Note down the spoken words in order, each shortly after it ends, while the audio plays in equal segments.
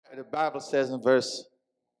The Bible says in verse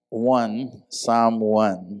 1, Psalm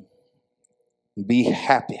 1, be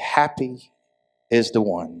happy. Happy is the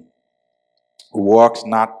one who walks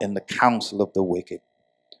not in the counsel of the wicked,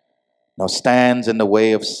 nor stands in the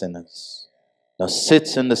way of sinners, nor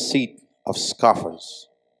sits in the seat of scoffers.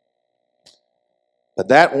 But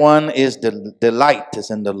that one is the delight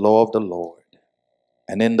is in the law of the Lord,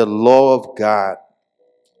 and in the law of God,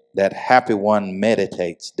 that happy one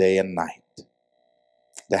meditates day and night.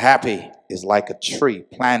 The happy is like a tree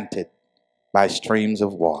planted by streams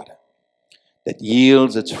of water that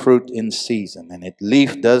yields its fruit in season, and its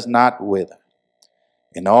leaf does not wither.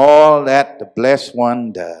 In all that the blessed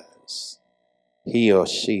one does, he or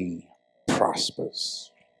she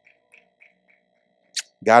prospers.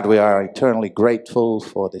 God, we are eternally grateful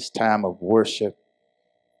for this time of worship.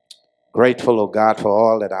 Grateful, oh God, for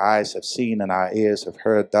all that our eyes have seen and our ears have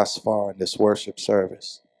heard thus far in this worship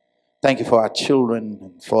service. Thank you for our children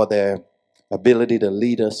and for their ability to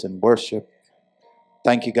lead us in worship.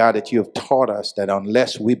 Thank you, God, that you have taught us that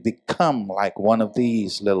unless we become like one of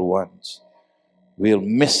these little ones, we'll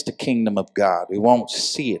miss the kingdom of God. We won't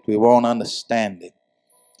see it. We won't understand it.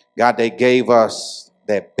 God, they gave us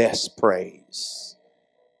their best praise.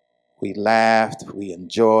 We laughed, we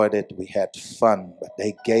enjoyed it, we had fun, but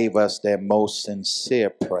they gave us their most sincere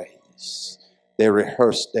praise. They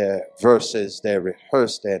rehearsed their verses, they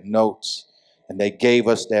rehearsed their notes, and they gave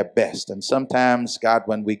us their best. And sometimes, God,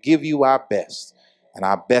 when we give you our best, and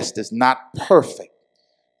our best is not perfect,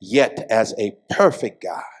 yet as a perfect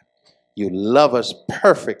God, you love us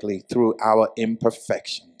perfectly through our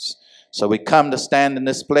imperfections. So we come to stand in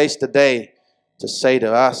this place today to say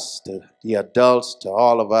to us, to the adults, to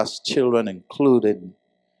all of us, children included,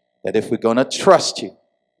 that if we're going to trust you,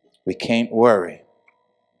 we can't worry.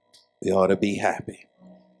 We ought to be happy.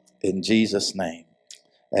 In Jesus' name,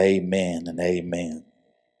 amen and amen.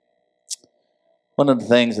 One of the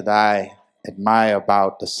things that I admire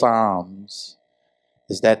about the Psalms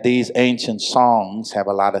is that these ancient songs have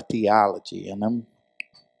a lot of theology in them.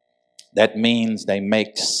 That means they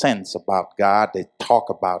make sense about God. They talk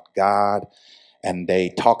about God, and they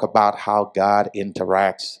talk about how God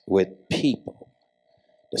interacts with people.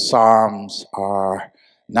 The Psalms are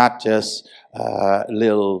not just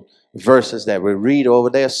little verses that we read over,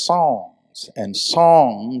 they're songs. And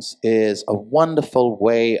songs is a wonderful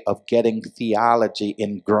way of getting theology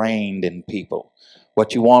ingrained in people.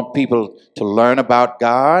 What you want people to learn about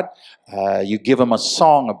God, you give them a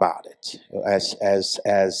song about it. As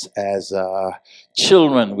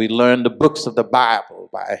children, we learn the books of the Bible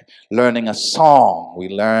by learning a song. We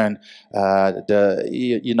learn our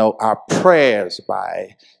prayers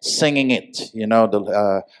by singing it.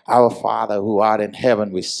 Our Father who art in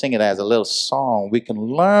heaven, we sing it as a little song. We can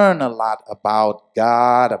learn a lot about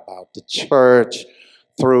God, about the church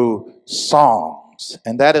through songs.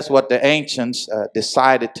 And that is what the ancients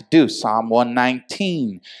decided to do. Psalm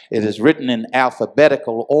 119, it is written in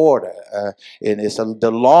alphabetical order. It is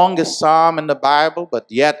the longest psalm in the Bible, but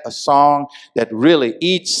yet a song that really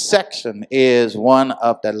each section is one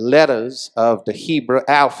of the letters of the Hebrew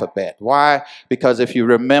alphabet. Why? Because if you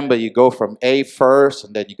remember, you go from A first,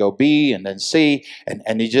 and then you go B, and then C,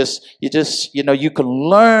 and you can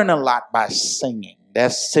learn a lot by singing.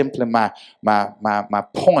 That's simply my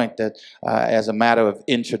point, that as a matter of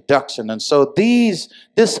introduction. And so this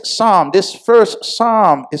first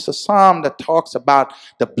psalm is a psalm that talks about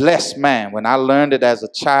the blessed man. When I learned it as a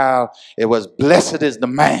child, it was blessed is the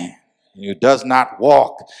man who does not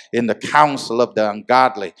walk in the counsel of the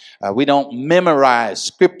ungodly. We don't memorize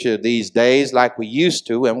scripture these days like we used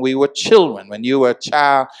to when we were children. When you were a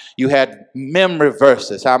child, you had memory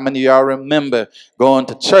verses. How many of y'all remember going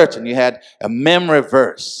to church and you had a memory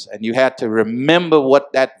verse and you had to remember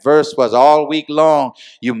what that verse was all week long?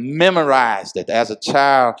 You memorized it. As a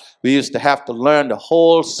child, we used to have to learn the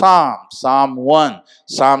whole psalm. Psalm 1,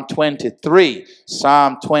 Psalm 23,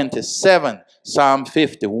 Psalm 27, Psalm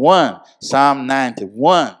 51, Psalm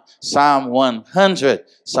 91, Psalm 100,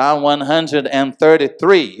 Psalm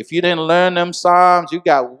 133. If you didn't learn them Psalms, you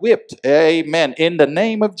got whipped. Amen. In the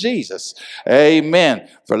name of Jesus. Amen.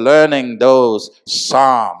 For learning those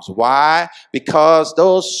Psalms. Why? Because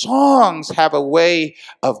those songs have a way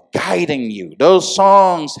of guiding you. Those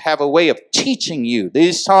songs have a way of teaching you.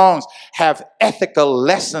 These songs have ethical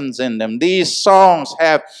lessons in them. These songs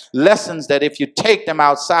have lessons that if you take them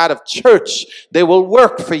outside of church, they will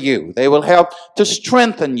work for you. They will help to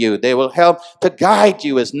strengthen you. They will help to guide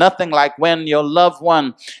you. It's nothing like when your loved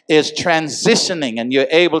one is transitioning and you're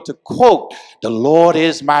able to quote, "The Lord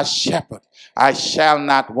is my shepherd. I shall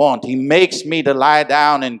not want. He makes me to lie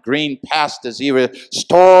down in green pastures. He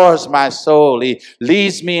restores my soul. He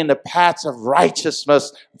leads me in the paths of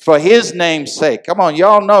righteousness for his name's sake. Come on,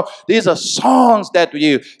 y'all know these are songs that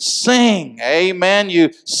you sing. Amen. You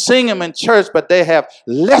sing them in church, but they have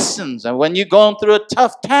lessons. And when you're going through a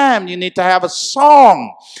tough time, you need to have a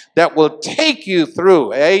song that will take you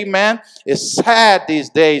through. Amen. It's sad these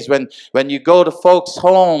days when you go to folks'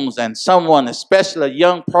 homes and someone, especially a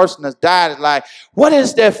young person, has died. It's like, what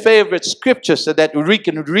is their favorite scripture so that we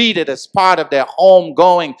can read it as part of their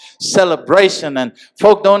homegoing celebration? And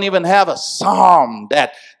folk don't even have a psalm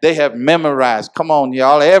that they have memorized. Come on,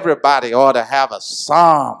 y'all. Everybody ought to have a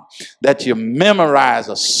psalm that you memorize,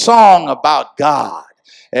 a song about God.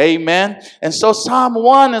 Amen. And so Psalm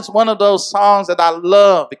 1 is one of those songs that I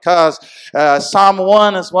love because Psalm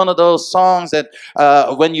 1 is one of those songs that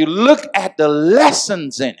when you look at the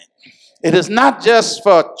lessons in it, it is not just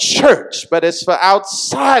for church, but it's for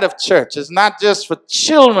outside of church. It's not just for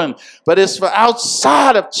children, but it's for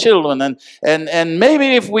outside of children. And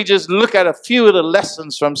maybe if we just look at a few of the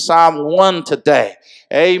lessons from Psalm 1 today,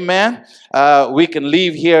 amen, we can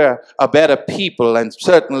leave here a better people and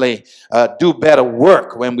certainly do better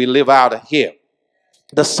work when we live out of here.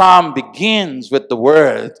 The psalm begins with the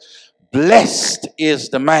word, blessed is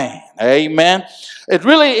the man. Amen. It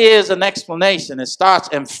really is an explanation. It starts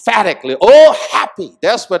emphatically. Oh, happy.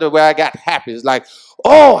 That's where I got happy. It's like,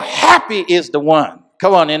 oh, happy is the one.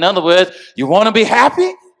 Come on. In other words, you want to be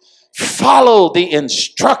happy? Follow the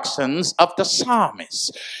instructions of the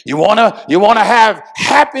psalmist. You want to have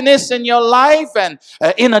happiness in your life, and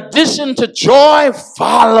in addition to joy,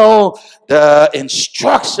 follow the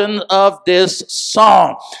instruction of this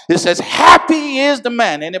psalm. It says, happy is the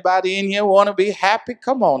man. Anybody in here want to be happy?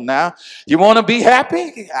 Come on now. You want to be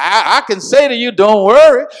happy? I can say to you, don't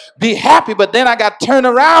worry, be happy, but then I got to turn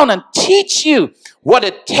around and teach you what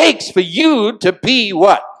it takes for you to be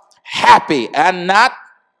what? Happy and not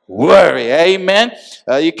worry. Amen.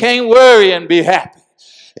 You can't worry and be happy.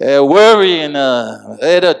 Worrying,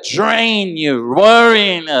 it'll drain you.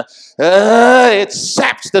 Worrying, it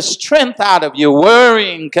saps the strength out of you.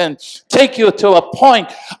 Worrying can take you to a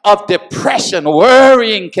point of depression.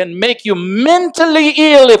 Worrying can make you mentally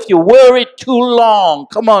ill if you worry too long.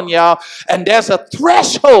 Come on, y'all. And there's a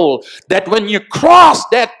threshold that when you cross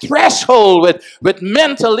that threshold with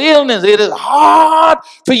mental illness, it is hard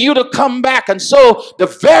for you to come back. And so the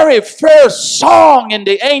very first song in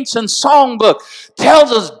the ancient songbook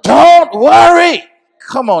tells us, don't worry.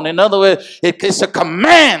 Come on. In other words, it's a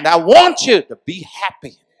command. I want you to be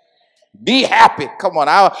happy. Be happy. Come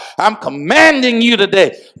on. I'm commanding you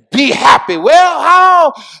today. Be happy.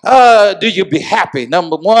 Well, how do you be happy?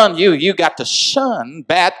 Number one, you got to shun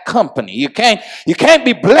bad company. You can't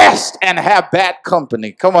be blessed and have bad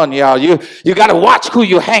company. Come on, y'all. You got to watch who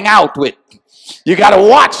you hang out with. You got to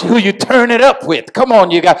watch who you turn it up with. Come on,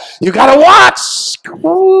 you got to watch.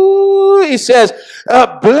 Ooh, he says,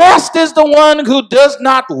 blessed is the one who does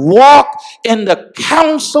not walk in the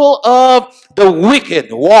counsel of the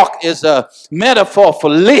wicked. Walk is a metaphor for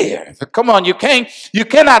live. Come on, you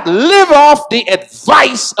cannot live off the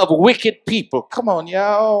advice of wicked people. Come on,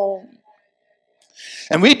 y'all.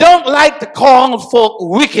 And we don't like to call folk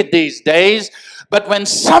wicked these days. But when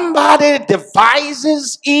somebody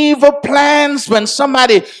devises evil plans, when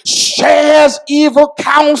somebody shares evil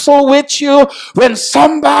counsel with you, when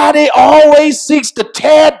somebody always seeks to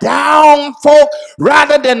tear down folk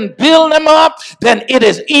rather than build them up, then it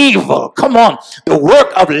is evil. Come on. The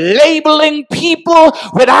work of labeling people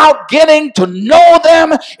without getting to know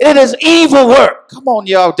them, it is evil work. Come on,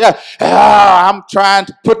 y'all. I'm trying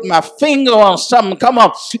to put my finger on something. Come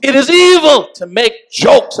on. It is evil to make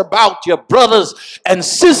jokes about your brothers and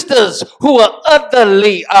sisters who are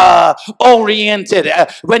otherly oriented.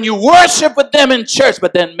 When you worship with them in church,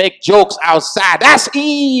 but then make jokes outside, that's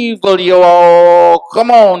evil, y'all.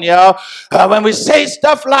 Come on, y'all. When we say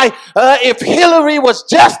stuff like, if Hillary was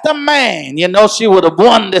just a man, she would have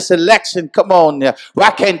won this election. Come on,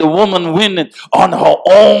 why can't the woman win it on her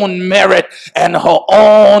own merit and her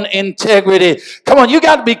own integrity? Come on, you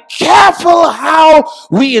got to be careful how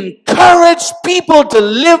we encourage people to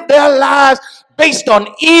live their lives based on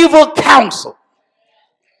evil counsel.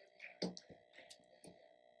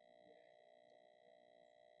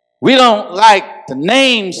 We don't like to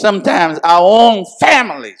name sometimes our own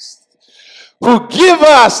families who give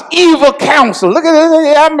us evil counsel. Look at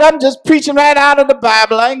it. I'm just preaching right out of the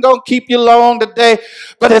Bible. I ain't going to keep you long today.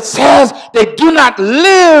 But it says they do not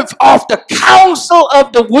live off the counsel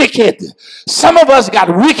of the wicked. Some of us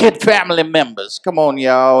got wicked family members. Come on,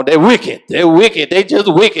 y'all. They're wicked. They're wicked. They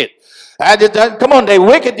just wicked. Come on, they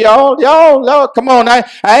wicked, y'all, come on. I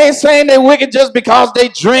ain't saying they wicked just because they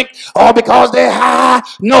drink or because they high.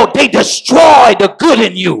 No, they destroy the good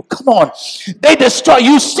in you. Come on. They destroy.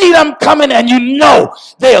 You see them coming and you know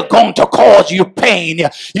they are going to cause you pain.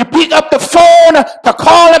 You pick up the phone to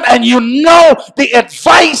call them and you know the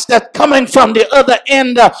advice that's coming from the other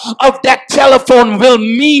end of that telephone will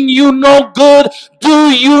mean you no good,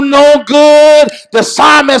 do you no good. The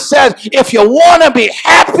psalmist says, if you want to be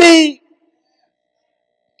happy,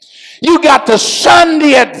 you got to shun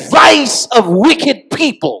the advice of wicked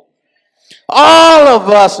people. All of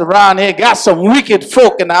us around here got some wicked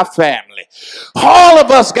folk in our family. All of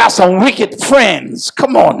us got some wicked friends.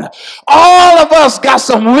 Come on. All of us got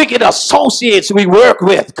some wicked associates we work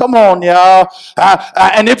with. Come on, y'all.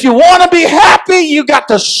 And if you want to be happy, you got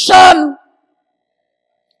to shun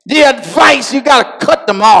the advice. You got to cut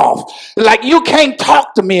them off. Like, you can't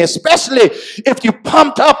talk to me, especially if you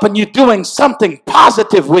pumped up and you're doing something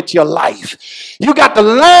positive with your life. You got to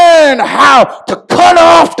learn how to cut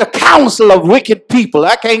off the counsel of wicked people.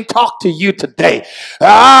 I can't talk to you today.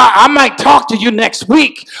 I might talk to you next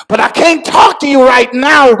week, but I can't talk to you right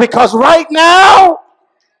now, because right now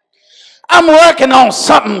I'm working on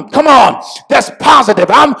something, come on, that's positive.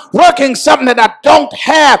 I'm working something that I don't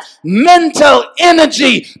have mental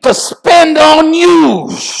energy to spend on you.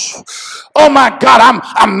 Oh my God,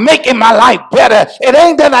 I'm making my life better. It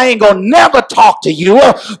ain't that I ain't gonna never talk to you,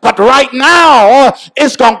 but right now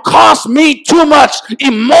it's gonna cost me too much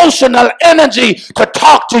emotional energy to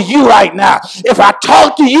talk to you right now. If I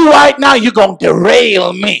talk to you right now, you're gonna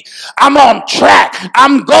derail me. I'm on track.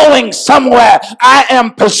 I'm going somewhere. I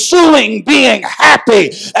am pursuing being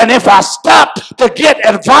happy. And if I stop to get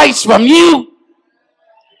advice from you,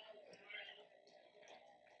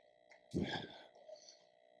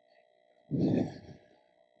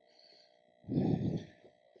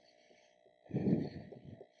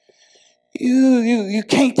 you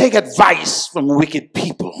can't take advice from wicked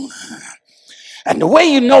people. And the way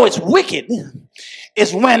you know it's wicked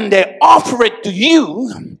is when they offer it to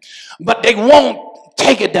you, but they won't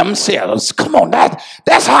take it themselves. Come on,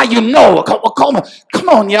 that's how you know. Come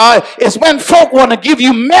on, y'all. It's when folk want to give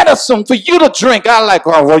you medicine for you to drink. I like,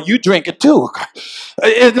 oh, well, you drink it too.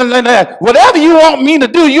 Whatever you want me to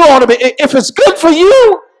do, you ought to be. If it's good for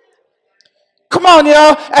you, come on,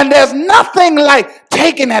 y'all. And there's nothing like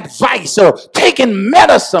taking advice or taking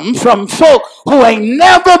medicine from folk who ain't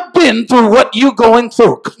never been through what you going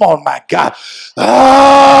through. Come on, my God.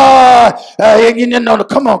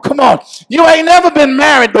 Come on. You ain't never been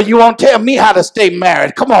married, but you won't tell me how to stay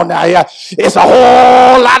married. Come on now. Yeah. It's a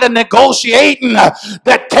whole lot of negotiating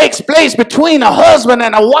that takes place between a husband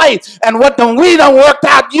and a wife. And what we done worked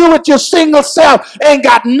out, you with your single self ain't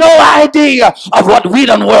got no idea of what we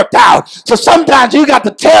done worked out. So sometimes you got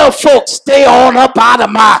to tell folks, stay on up out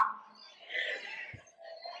of my.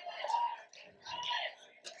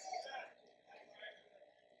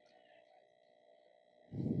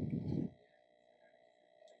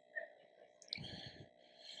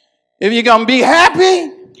 If you're going to be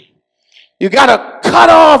happy, you got to cut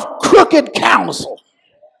off crooked counsel.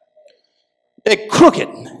 They're crooked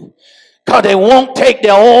because they won't take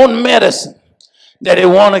their own medicine that they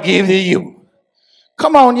want to give to you.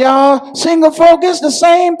 Come on, y'all. Single folk, it's the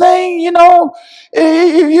same thing,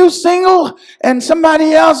 If you single and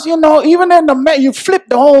somebody else, even in you flip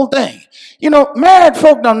the whole thing. Married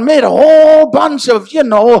folk done made a whole bunch of,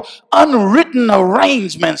 unwritten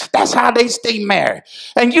arrangements. That's how they stay married.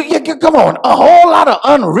 And you come on, a whole lot of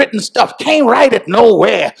unwritten stuff. Can't write it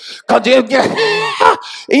nowhere.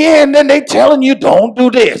 Yeah, and then they telling you don't do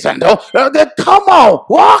this. And come on,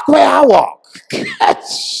 walk where I walk.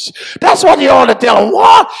 That's what you ought to tell them.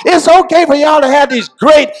 What? It's okay for y'all to have these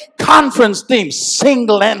great conference themes,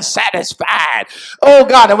 single and satisfied. Oh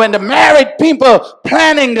God, and when the married people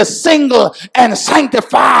planning the single and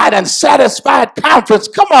sanctified and satisfied conference,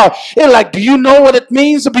 come on, it's like, do you know what it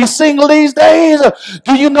means to be single these days?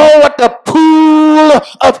 Do you know what the pool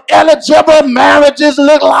of eligible marriages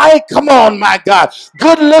look like? Come on, my God.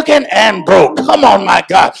 Good looking and broke. Come on, my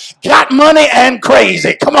God. Got money and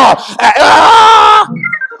crazy. Come on.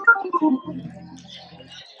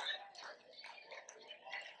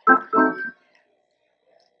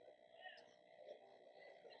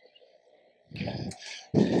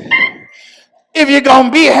 If you're going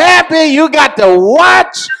to be happy, you got to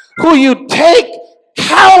watch who you take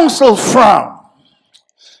counsel from.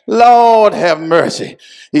 Lord have mercy.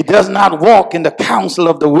 He does not walk in the counsel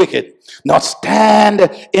of the wicked, nor stand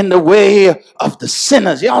in the way of the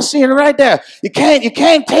sinners. Y'all see it right there. You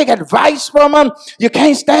can't take advice from them. You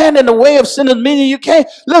can't stand in the way of sinners, meaning you can't.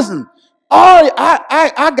 Listen,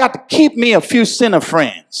 I got to keep me a few sinner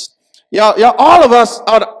friends. Y'all, all of us,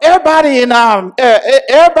 everybody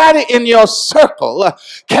in your circle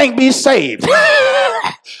can't be saved.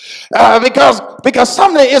 Because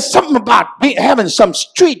something about having some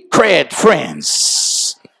street cred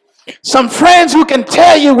friends. Some friends who can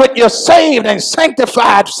tell you with your saved and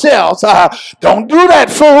sanctified selves, don't do that,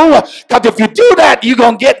 fool. Because if you do that, you're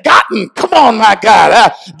going to get gotten. Come on, my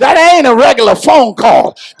God. That ain't a regular phone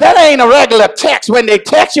call. That ain't a regular text. When they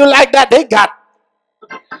text you like that, they got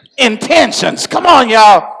intentions. Come on,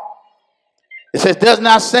 y'all. It says, does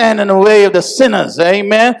not stand in the way of the sinners.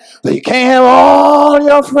 Amen. But you can't have all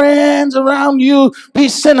your friends around you be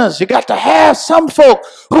sinners. You got to have some folk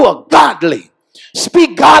who are godly.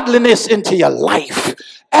 Speak godliness into your life.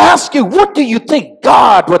 Ask you, what do you think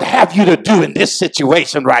God would have you to do in this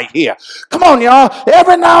situation right here? Come on, y'all.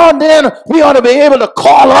 Every now and then, we ought to be able to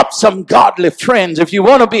call up some godly friends. If you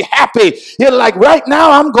want to be happy, you're like, right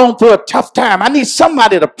now, I'm going through a tough time. I need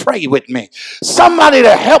somebody to pray with me. Somebody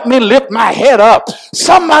to help me lift my head up.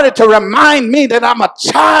 Somebody to remind me that I'm a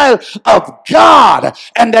child of God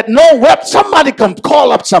and that somebody can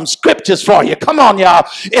call up some scriptures for you. Come on, y'all.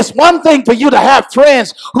 It's one thing for you to have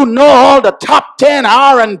friends who know all the top 10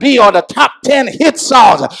 R&B or the top 10 hit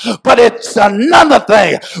songs, but it's another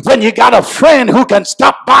thing when you got a friend who can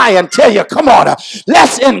stop by and tell you, come on,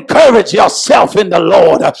 let's encourage yourself in the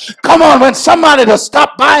Lord. Come on, when somebody to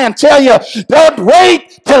stop by and tell you, don't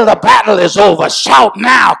wait till the battle is over. Shout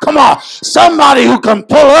now. Come on. Somebody who can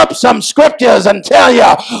pull up some scriptures and tell you,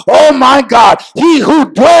 oh my God, he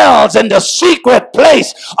who dwells in the secret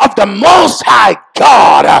place of the Most High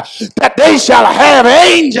God, that they shall have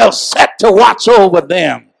angels set to watch over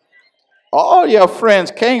them. All your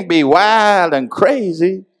friends can't be wild and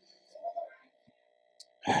crazy.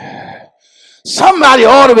 Somebody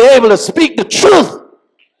ought to be able to speak the truth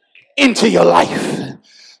into your life.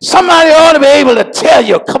 Somebody ought to be able to tell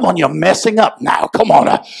you, come on, you're messing up now. Come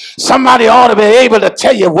on. Somebody ought to be able to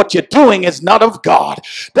tell you what you're doing is not of God.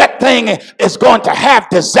 That thing is going to have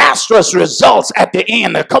disastrous results at the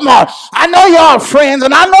end. Come on. I know y'all friends,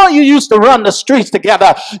 and I know you used to run the streets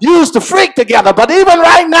together. You used to freak together. But even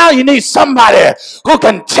right now, you need somebody who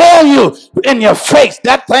can tell you in your face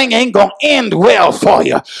that thing ain't going to end well for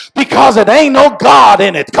you because it ain't no God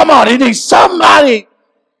in it. Come on. You need somebody.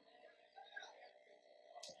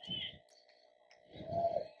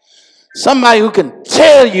 Somebody who can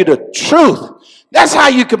tell you the truth. That's how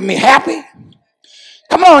you can be happy.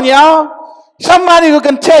 Come on, y'all. Somebody who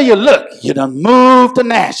can tell you, look, you done moved to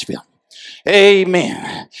Nashville.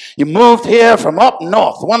 Amen. You moved here from up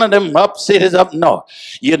north, one of them up cities up north.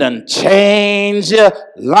 You done changed your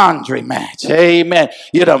laundry match. Amen.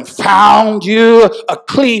 You done found you a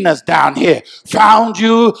cleaners down here. Found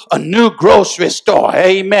you a new grocery store.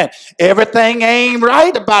 Amen. Everything ain't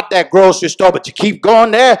right about that grocery store, but you keep going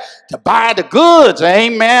there to buy the goods.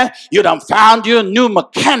 Amen. You done found you a new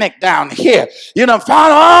mechanic down here. You done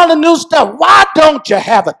found all the new stuff. Why don't you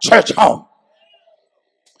have a church home?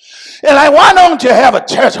 And like, why don't you have a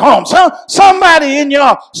church home? Somebody in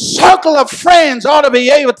your circle of friends ought to be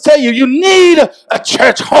able to tell you, you need a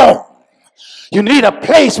church home. You need a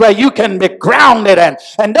place where you can be grounded.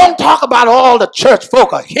 And don't talk about all the church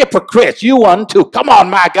folk are hypocrites. You one too. Come on,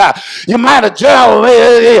 my God. You might as well,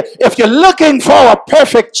 if you're looking for a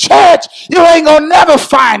perfect church, you ain't going to never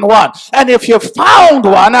find one. And if you found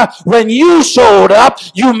one, when you showed up,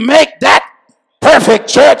 you make that perfect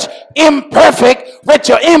church imperfect with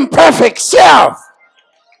your imperfect self.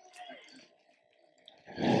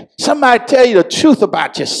 Somebody tell you the truth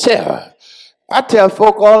about yourself. I tell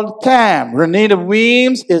folk all the time, Renita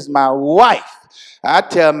Weems is my wife. I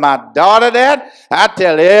tell my daughter that. I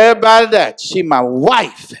tell everybody that. She my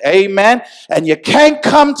wife. Amen. And you can't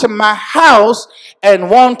come to my house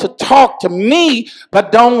and want to talk to me,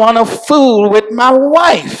 but don't want to fool with my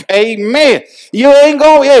wife. Amen. You ain't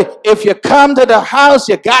going, if you come to the house,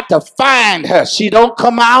 you got to find her. She don't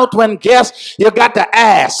come out when guests, you got to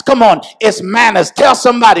ask. Come on, it's manners. Tell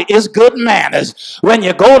somebody it's good manners. When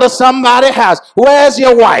you go to somebody's house, where's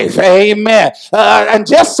your wife? Amen. And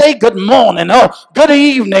just say good morning or good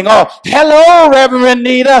evening or hello, Reverend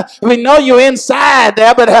Renita. We know you're inside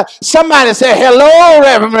there, but somebody say hello,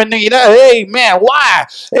 Reverend Renita. Amen. Why?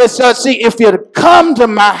 It's see, if you come to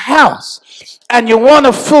my house and you want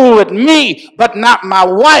to fool with me, but not my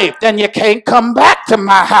wife, then you can't come back to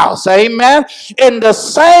my house. Amen. In the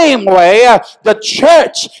same way, the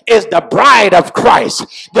church is the bride of Christ.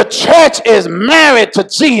 The church is married to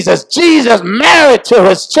Jesus. Jesus married to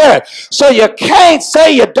his church. So you can't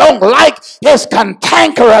say you don't like his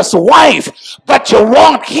cantankerous wife, but you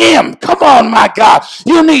want him. Come on, my God.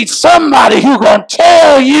 You need somebody who's going to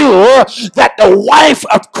tell you that the wife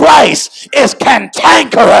of Christ is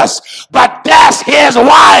cantankerous, but that's his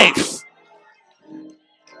wife.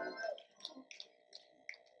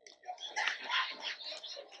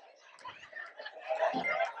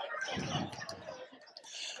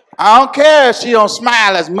 I don't care if she don't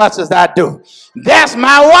smile as much as I do. That's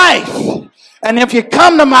my wife. And if you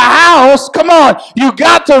come to my house, come on, you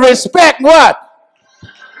got to respect what?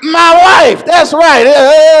 My wife. That's right.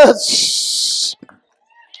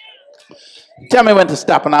 Tell me when to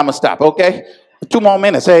stop and I'm going to stop, okay? 2 more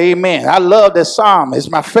minutes. Amen. I love this psalm. It's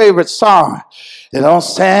my favorite song. It don't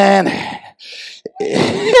stand.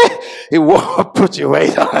 It won't put your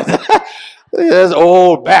weight on it. This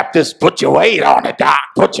old Baptist, put your weight on it, Doc.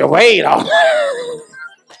 Put your weight on it.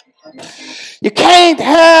 You can't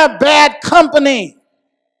have bad company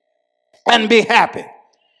and be happy.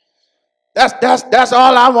 That's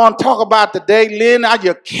all I want to talk about today, Lynn.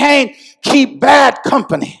 You can't keep bad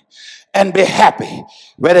company and be happy.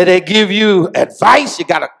 Whether they give you advice, you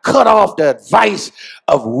got to cut off the advice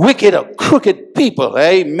of wicked or crooked people.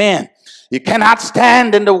 Amen. You cannot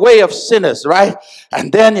stand in the way of sinners, right?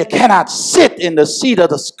 And then you cannot sit in the seat of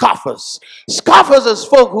the scoffers. Scoffers is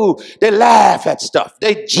folk who, they laugh at stuff.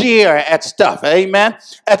 They jeer at stuff, amen?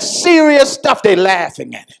 At serious stuff, they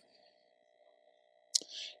laughing at it.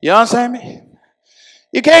 You understand me?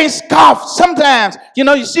 You can't scoff. Sometimes,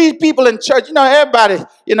 you see people in church, everybody,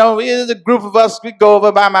 there's a group of us, we go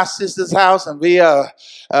over by my sister's house and we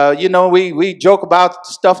joke about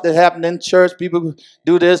stuff that happened in church. People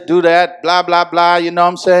do this, do that, blah, blah, blah, you know what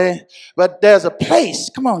I'm saying? But there's a place,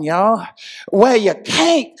 come on, y'all, where you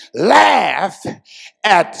can't laugh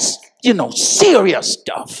at serious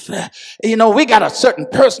stuff. We got a certain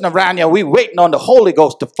person around here, we waiting on the Holy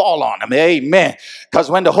Ghost to fall on them. Amen. Because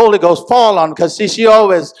when the Holy Ghost fall on them, because see, she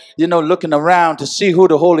always, looking around to see who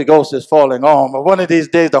the Holy Ghost is falling on. But one of these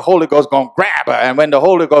days, the Holy Ghost going to grab her. And when the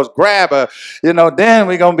Holy Ghost grab her, then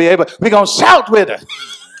we're going to shout with her.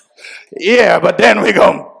 Yeah, but then we're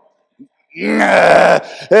going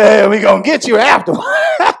to get you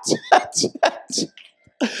afterwards.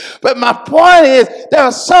 But my point is, there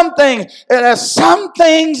are some things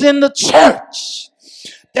in the church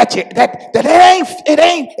that it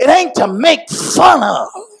ain't to make fun of.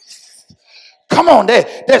 Come on, they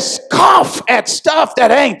scoff at stuff that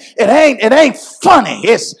ain't funny.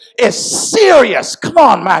 It's serious. Come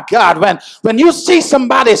on, my God. When you see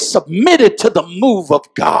somebody submitted to the move of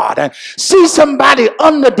God and see somebody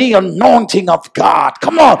under the anointing of God,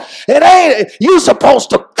 come on, you're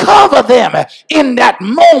supposed to cover them in that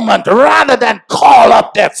moment rather than call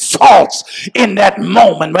up their faults in that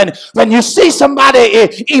moment. When you see somebody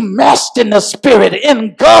immersed in the Spirit,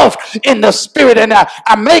 engulfed in the Spirit, and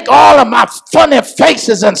I make all of my funny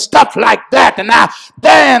faces and stuff like that, and I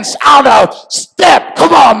dance out of step.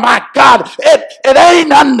 Come on, my God. It ain't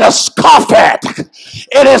nothing to scoff at.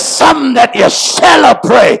 It is something that you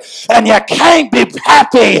celebrate, and you can't be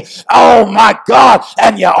happy. Oh, my God.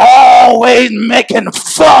 And you're always making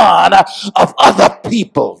fun of other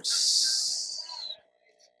people's.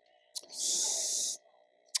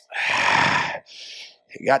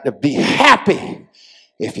 You got to be happy.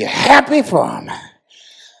 If you're happy for them,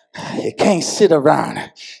 you can't sit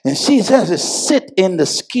around. And she says to sit in the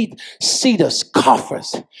seat of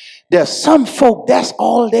scoffers. There's some folk, that's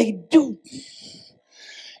all they do,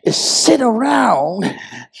 is sit around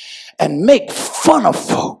and make fun of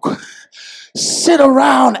folk. Sit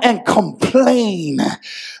around and complain.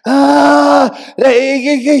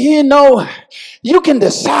 You can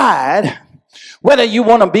decide whether you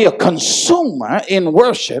want to be a consumer in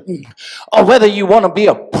worship or whether you want to be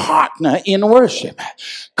a partner in worship.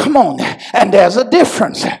 Come on. And there's a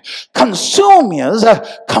difference. Consumers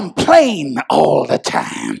complain all the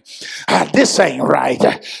time. This ain't right.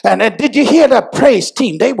 And did you hear the praise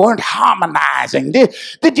team? They weren't harmonizing. Did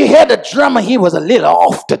you hear the drummer? He was a little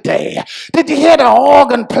off today. Did you hear the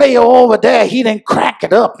organ player over there? He didn't crack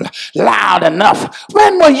it up loud enough.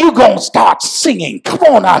 When were you going to start singing? Come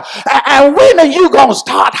on now. And when are you going to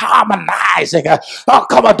start harmonizing? Oh,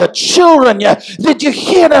 come on, the children. Did you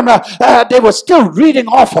hear of them, they were still reading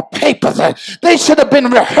off of papers. They should have been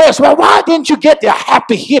rehearsed. Well, why didn't you get your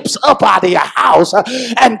happy hips up out of your house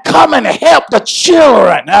and come and help the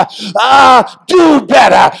children do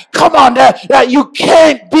better? Come on, you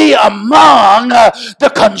can't be among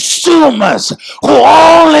the consumers who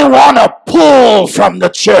only want to pull from the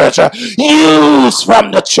church, use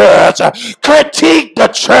from the church, critique the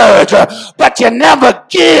church, but you never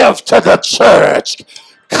give to the church.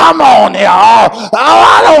 Come on, y'all. Oh,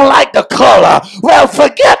 I don't like the color. Well,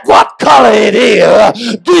 forget what color it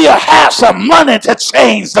is. Do you have some money to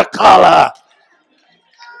change the color?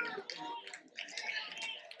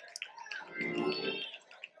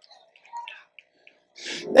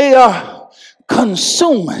 They are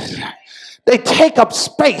consumers. They take up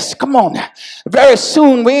space. Come on. Very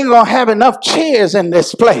soon we ain't going to have enough chairs in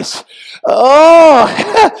this place. Oh,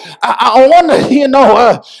 I wonder,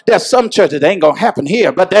 there's some churches, it ain't going to happen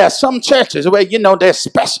here, but there are some churches where, there's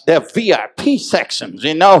special, they're VIP sections,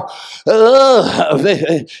 y'all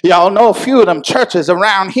know a few of them churches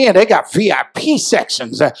around here, they got VIP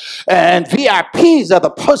sections. And VIPs are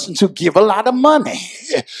the persons who give a lot of money.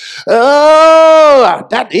 Oh,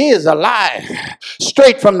 that is a lie.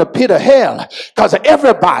 Straight from the pit of hell. Because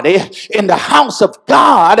everybody in the house of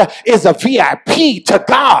God is a VIP to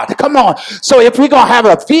God. Come on. So if we're going to have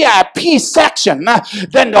a VIP section,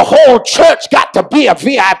 then the whole church got to be a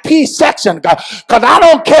VIP section. Because I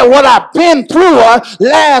don't care what I've been through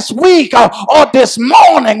last week or this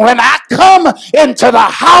morning, when I come into the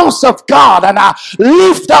house of God and I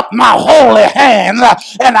lift up my holy hands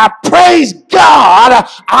and I praise God,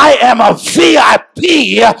 I am a VIP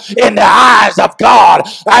in the eyes of God.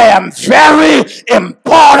 I am very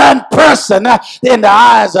important person in the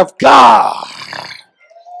eyes of God.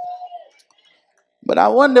 But I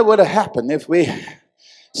wonder what would have happened if we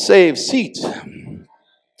saved seats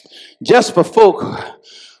just for folk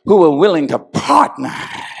who were willing to partner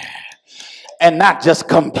and not just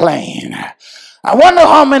complain. I wonder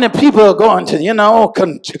how many people are going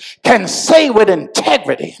to, can say with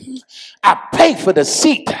integrity, I pay for the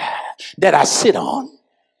seat that I sit on.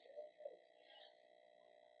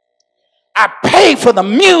 I pay for the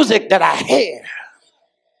music that I hear.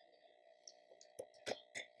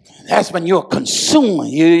 That's when you're a consumer.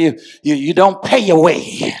 You don't pay your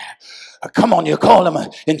way. Come on, you call them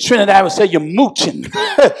in Trinidad, we say you're mooching.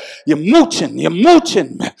 You're mooching.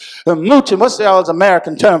 Mooching. What's the old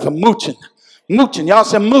American term for mooching? Mooching. Y'all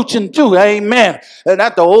say mooching too. Amen. And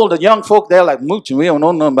not the older young folk, they're like mooching. We don't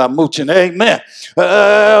know nothing about mooching. Amen.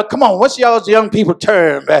 Come on. What's y'all's young people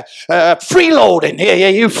term? Freeloading. Yeah,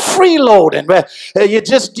 you freeloading.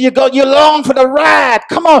 You long for the ride.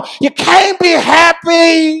 Come on. You can't be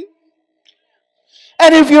happy.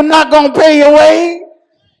 And if you're not going to pay your way,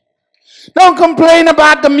 don't complain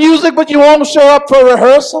about the music, but you won't show up for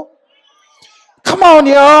rehearsal. Come on,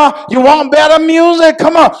 y'all. You want better music?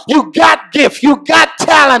 Come on. You got gift. You got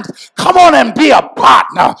talent. Come on and be a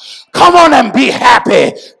partner. Come on and be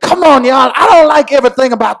happy. Come on, y'all. I don't like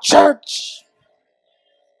everything about church.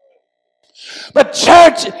 But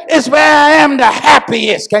church is where I am the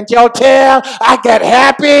happiest. Can't y'all tell? I get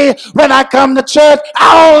happy when I come to church.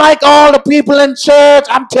 I don't like all the people in church.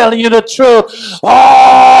 I'm telling you the truth.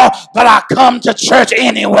 Oh, but I come to church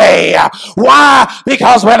anyway. Why?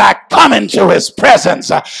 Because when I come into his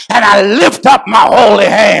presence and I lift up my holy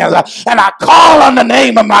hands and I call on the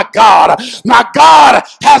name of my God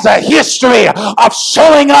has a history of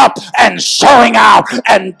showing up and showing out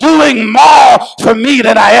and doing more for me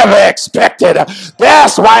than I ever expected.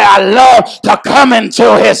 That's why I love to come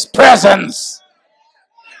into his presence.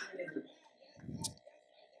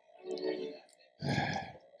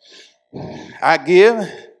 I give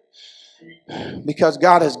because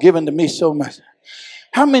God has given to me so much.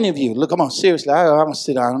 How many of you, look, come on, seriously, I'm going to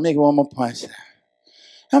sit down and make one more point.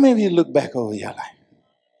 How many of you look back over your life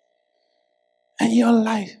and your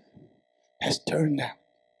life has turned out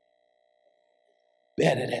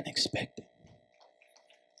better than expected?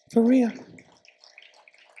 For real.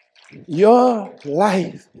 Your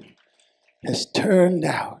life has turned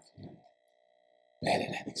out better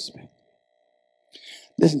than expected.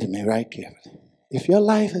 Listen to me right carefully. If your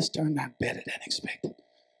life has turned out better than expected,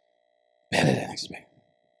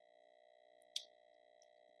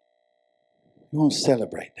 you won't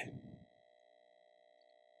celebrate that.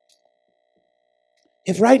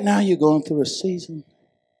 If right now you're going through a season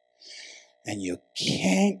and you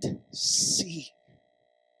can't see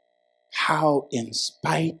how, in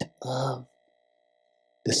spite of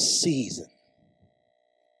the season,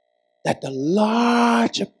 that the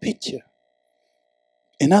larger picture,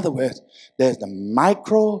 in other words, there's the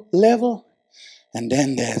micro level and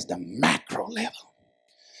then there's the macro level.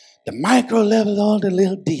 The micro level, all the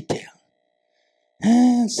little details.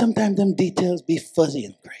 And sometimes them details be fuzzy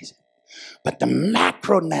and crazy. But the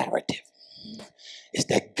macro narrative is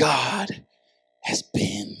that God has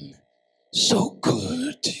been so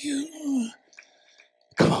good to you.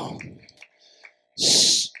 Come on.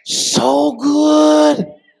 So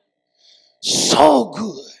good. So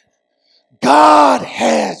good. God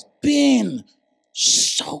has been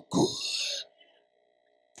so good.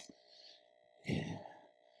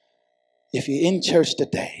 If you're in church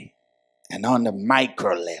today and on the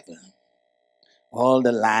micro level, all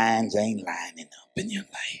the lines ain't lining up in your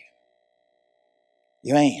life,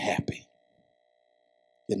 you ain't happy.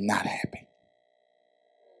 You're not happy.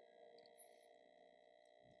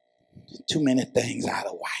 Too many things out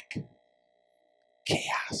of whack.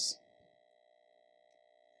 Chaos.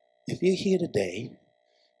 If you're here today,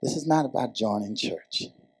 this is not about joining church.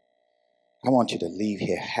 I want you to leave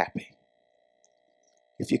here happy.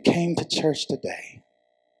 If you came to church today,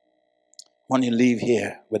 I want you to leave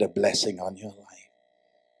here with a blessing on your life.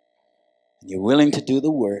 And you're willing to do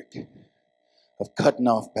the work of cutting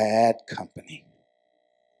off bad company,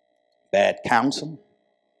 bad counsel,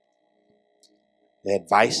 the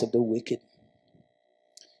advice of the wicked.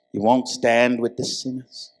 You won't stand with the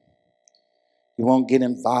sinners. You won't get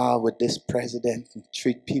involved with this president and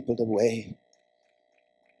treat people the way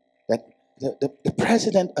that the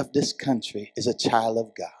president of this country is a child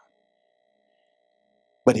of God.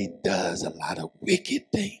 But he does a lot of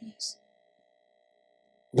wicked things.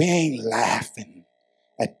 We ain't laughing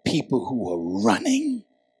at people who are running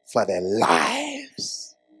for their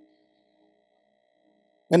lives.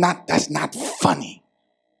 That's not funny.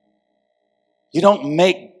 You don't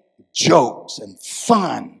make jokes and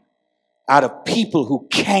fun out of people who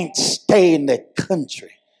can't stay in their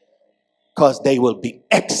country because they will be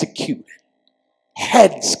executed,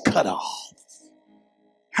 heads cut off.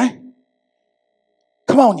 Huh?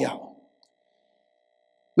 Come on, y'all.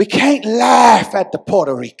 We can't laugh at the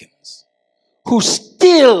Puerto Ricans who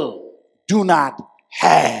still do not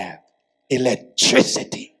have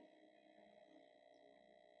electricity.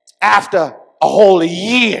 After a whole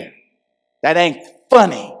year, that ain't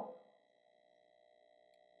funny.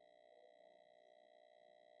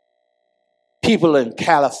 People in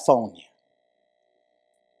California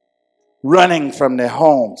running from their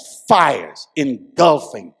homes, fires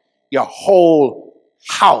engulfing your whole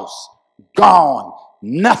house, gone,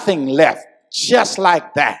 nothing left, just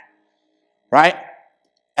like that, right?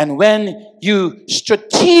 And when you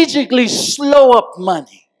strategically slow up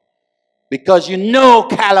money, because you know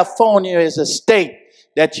California is a state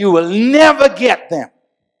that you will never get them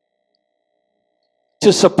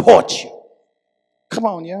to support you. Come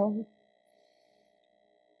on, yo.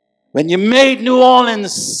 When you made New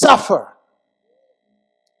Orleans suffer,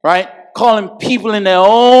 right? Calling people in their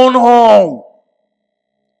own home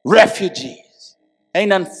refugees. Ain't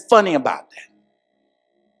nothing funny about that.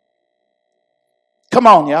 Come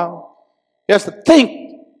on, y'all. You have to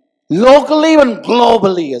think locally and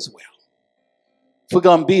globally as well. If we're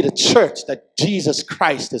going to be the church that Jesus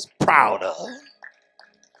Christ is proud of.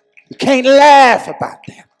 You can't laugh about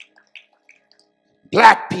that.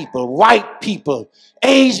 Black people, white people,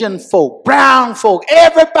 Asian folk, brown folk,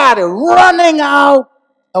 everybody running out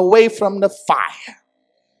away from the fire.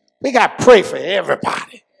 We got to pray for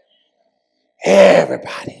everybody.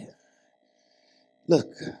 Everybody.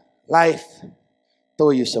 Look, life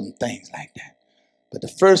throw you some things like that. But the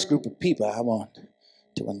first group of people I want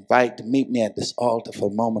to invite to meet me at this altar for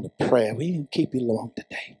a moment of prayer. We didn't keep you long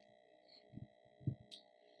today.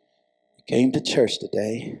 You came to church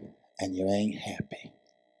today and you ain't happy.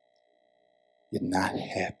 You're not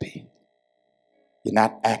happy. You're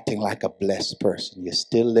not acting like a blessed person. You're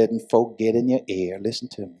still letting folk get in your ear. Listen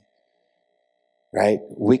to me. Right?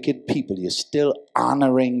 Wicked people. You're still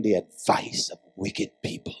honoring the advice of wicked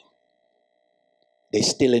people. They're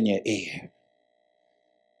still in your ear.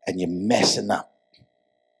 And you're messing up.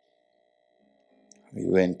 If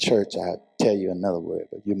you were in church, I'd tell you another word,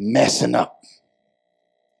 but you're messing up.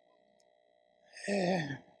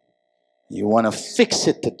 Yeah. You want to fix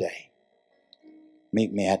it today.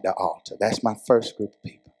 Meet me at the altar. That's my first group of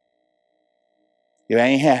people. You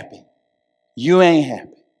ain't happy. You ain't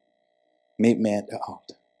happy. Meet me at the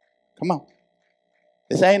altar. Come on.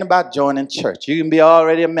 This ain't about joining church. You can be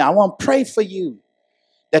already a man. I want to pray for you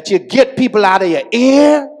that you get people out of your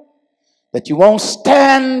ear, that you won't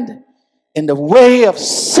stand in the way of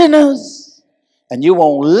sinners, and you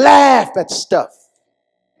won't laugh at stuff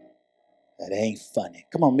that ain't funny.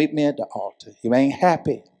 Come on, meet me at the altar. You ain't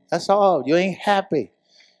happy. That's all. You ain't happy.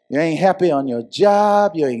 You ain't happy on your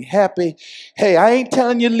job. You ain't happy. Hey, I ain't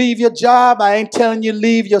telling you leave your job. I ain't telling you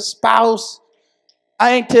leave your spouse.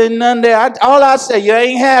 I ain't telling none there. All I say, you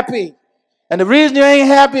ain't happy. And the reason you ain't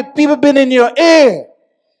happy, people been in your ear.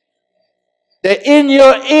 They're in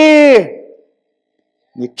your ear.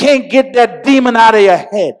 You can't get that demon out of your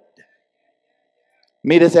head.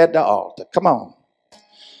 Meet us at the altar. Come on.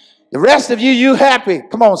 The rest of you, you happy.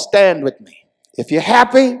 Come on, stand with me. If you're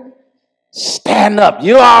happy, stand up.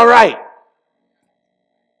 You're all right.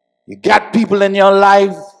 You got people in your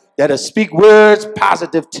life that'll speak words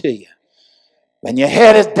positive to you. When your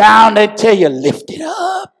head is down, they tell you, lift it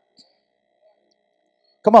up.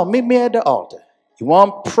 Come on, meet me at the altar. You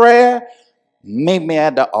want prayer? Meet me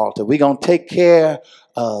at the altar. We're going to take care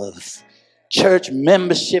of church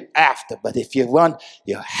membership after. But if you're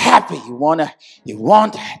happy, you want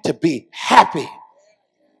to be happy.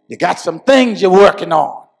 You got some things you're working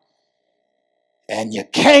on. And you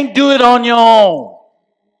can't do it on your own.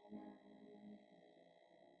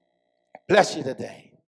 Bless you today.